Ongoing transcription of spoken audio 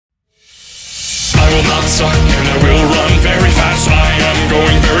suck and I will run very fast. I am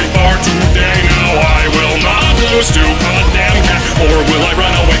going very far today. Now I will not lose to a damn cat, or will I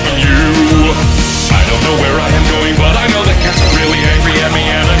run away from you? I don't know where I am going, but I know that cats are really angry at me,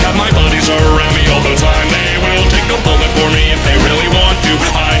 and I have my buddies around me all the time. They will take a bullet for me if they really want to.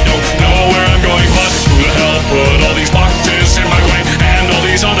 I don't know where I'm going, but who the hell put all these boxes in my way and all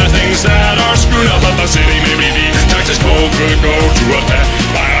these other things that are screwed up at the city? Maybe the taxes could go to a pet.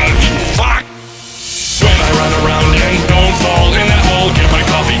 Fuck! When I run around and don't fall in that hole, get my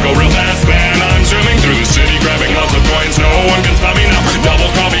coffee, go real fast, then I'm zooming through the city, grabbing lots of coins. No one can stop me now. Double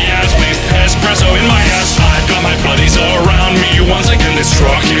coffee, yes please. Espresso in my ass. I've got my buddies around me. Once again, this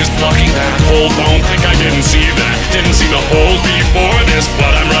truck is blocking that hole. Don't think I didn't see that. Didn't see the hole before this,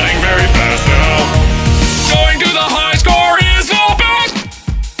 but I'm running very fast now. Going to the high score is the best.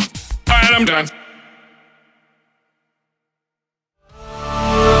 Alright, I'm done.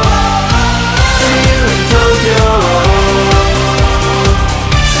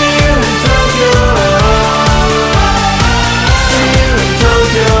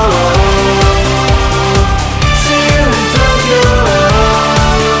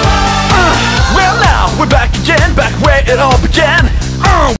 Back where it all began.